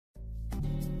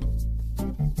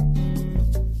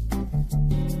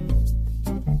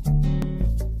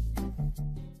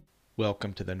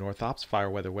Welcome to the NorthOps Fire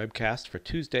Weather Webcast for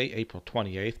Tuesday, April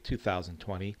 28th,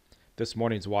 2020. This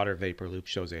morning's water vapor loop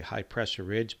shows a high-pressure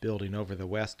ridge building over the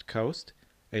west coast.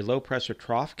 A low-pressure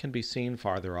trough can be seen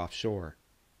farther offshore.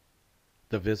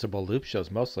 The visible loop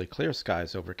shows mostly clear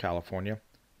skies over California,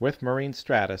 with marine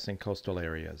stratus in coastal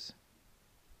areas.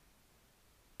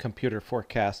 Computer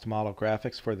forecast model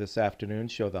graphics for this afternoon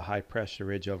show the high-pressure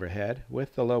ridge overhead,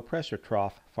 with the low-pressure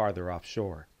trough farther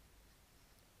offshore.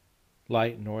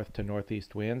 Light north to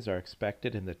northeast winds are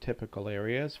expected in the typical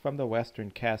areas from the western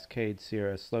Cascade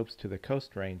Sierra slopes to the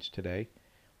Coast Range today.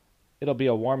 It'll be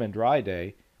a warm and dry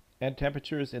day, and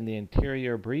temperatures in the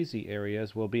interior breezy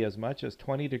areas will be as much as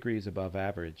 20 degrees above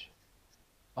average.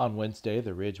 On Wednesday,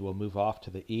 the ridge will move off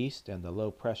to the east and the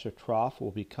low-pressure trough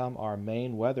will become our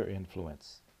main weather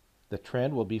influence. The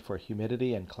trend will be for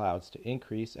humidity and clouds to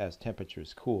increase as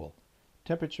temperatures cool.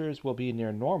 Temperatures will be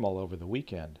near normal over the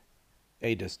weekend.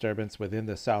 A disturbance within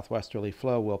the southwesterly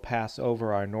flow will pass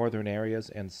over our northern areas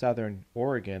and southern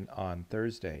Oregon on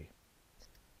Thursday.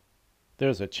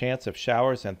 There's a chance of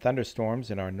showers and thunderstorms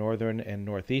in our northern and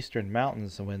northeastern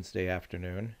mountains Wednesday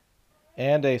afternoon,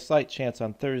 and a slight chance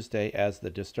on Thursday as the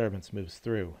disturbance moves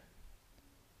through.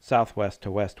 Southwest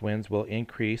to west winds will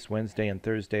increase Wednesday and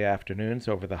Thursday afternoons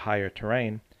over the higher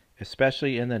terrain,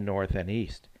 especially in the north and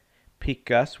east. Peak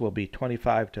gusts will be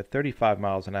 25 to 35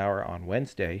 miles an hour on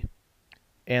Wednesday,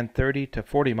 and 30 to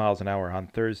 40 miles an hour on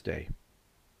Thursday.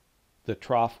 The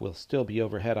trough will still be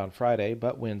overhead on Friday,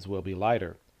 but winds will be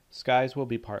lighter. Skies will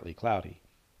be partly cloudy.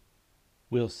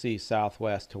 We'll see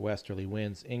southwest to westerly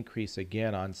winds increase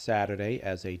again on Saturday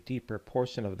as a deeper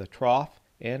portion of the trough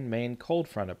and main cold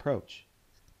front approach.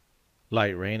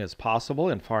 Light rain is possible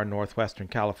in far northwestern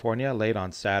California late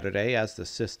on Saturday as the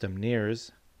system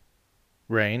nears.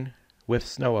 Rain, with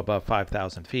snow above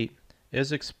 5,000 feet,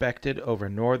 is expected over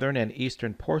northern and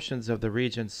eastern portions of the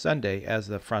region Sunday as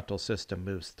the frontal system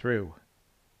moves through.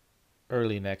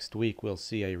 Early next week we'll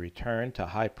see a return to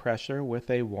high pressure with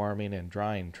a warming and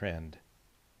drying trend.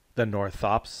 The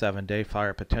NorthOps 7-day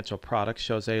fire potential product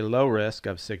shows a low risk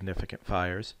of significant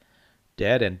fires.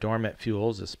 Dead and dormant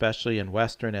fuels, especially in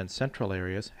western and central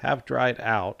areas, have dried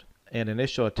out and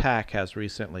initial attack has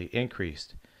recently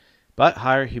increased. But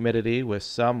higher humidity with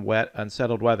some wet,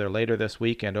 unsettled weather later this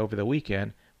week and over the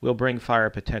weekend will bring fire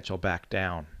potential back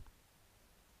down.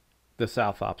 The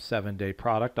SouthOps 7-day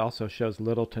product also shows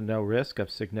little to no risk of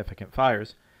significant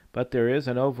fires, but there is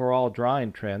an overall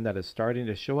drying trend that is starting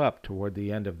to show up toward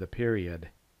the end of the period.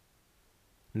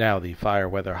 Now the fire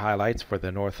weather highlights for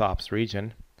the NorthOps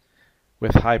region.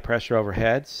 With high pressure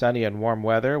overhead, sunny and warm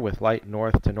weather with light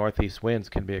north to northeast winds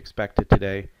can be expected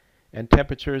today, and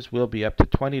temperatures will be up to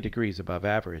 20 degrees above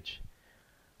average.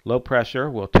 Low pressure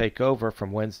will take over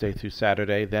from Wednesday through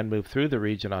Saturday, then move through the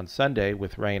region on Sunday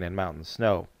with rain and mountain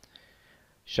snow.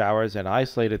 Showers and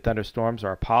isolated thunderstorms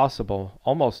are possible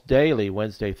almost daily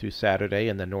Wednesday through Saturday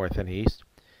in the north and east,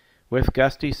 with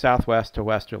gusty southwest to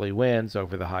westerly winds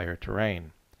over the higher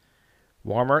terrain.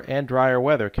 Warmer and drier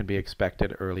weather can be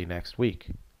expected early next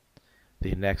week.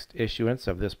 The next issuance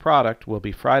of this product will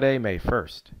be Friday, May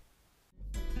 1st.